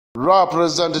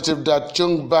Representative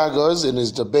Dachung Baggers in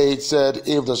his debate said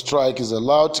if the strike is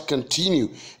allowed to continue,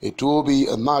 it will be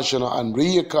a national and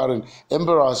recurring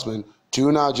embarrassment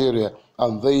to Nigeria,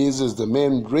 and this is the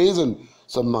main reason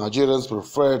some Nigerians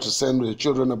prefer to send their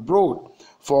children abroad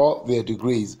for their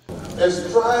degrees. A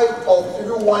strike of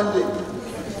even 1 day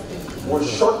will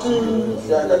shorten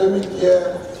the academic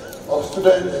year of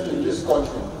students in this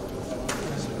country.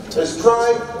 A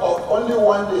strike of only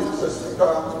 1 day, Mr.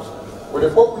 Speaker, with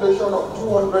a population of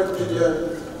 200 million,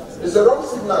 is a wrong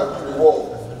signal to the world.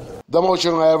 The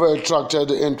motion, however, attracted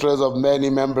the interest of many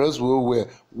members who were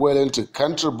willing to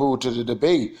contribute to the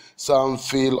debate. Some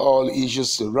feel all issues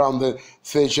surrounding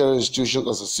Tertiary Institutions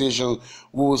Association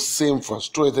who seem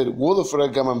frustrated with the federal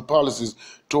government policies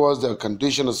towards their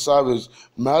condition of service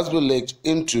must be looked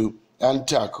into and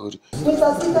tackled.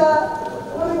 Mr.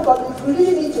 Speaker, we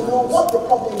really need to know what the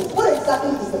problem is. What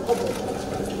exactly is the problem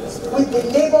with the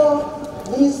Labour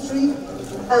Ministry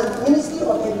and Ministry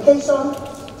of Education?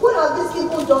 What have these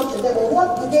people done to them, or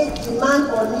what do they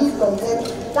demand or need from them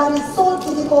that is so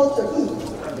difficult to heed?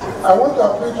 I want to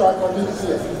appeal to our colleagues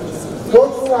here,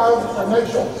 those who have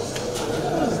connections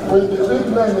with the big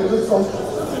men in this country,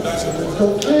 to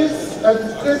please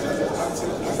educate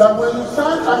them that when you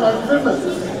sign an agreement,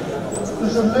 you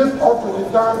should live up to the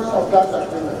terms of that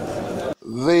agreement.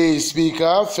 The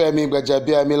Speaker, Femi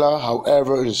Gbajabiamila,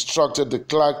 however, instructed the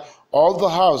clerk of the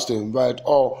House to invite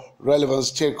all relevant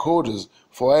stakeholders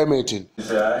for a meeting. You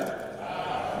say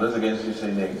aye. Those against you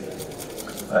say nay.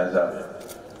 Ayes have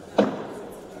it.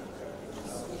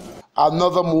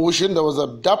 Another motion that was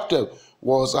adopted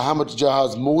was Ahmed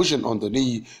Jaha's motion on the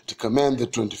need to commend the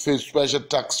 25th Special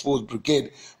Task Force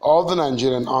Brigade of the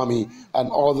Nigerian Army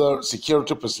and other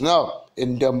security personnel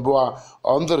in Damboa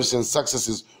on the recent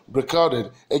successes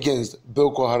recorded against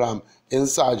Boko Haram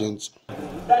insurgents.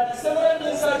 That the several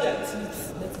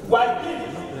insurgents were killed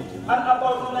and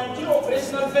about 19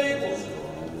 operational vehicles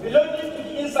belonging to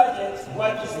the insurgents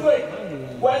were destroyed,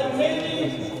 while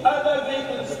many other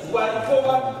vehicles were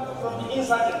recovered from the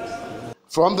insurgents.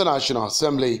 From the National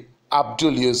Assembly,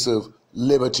 Abdul Yusuf,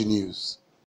 Liberty News.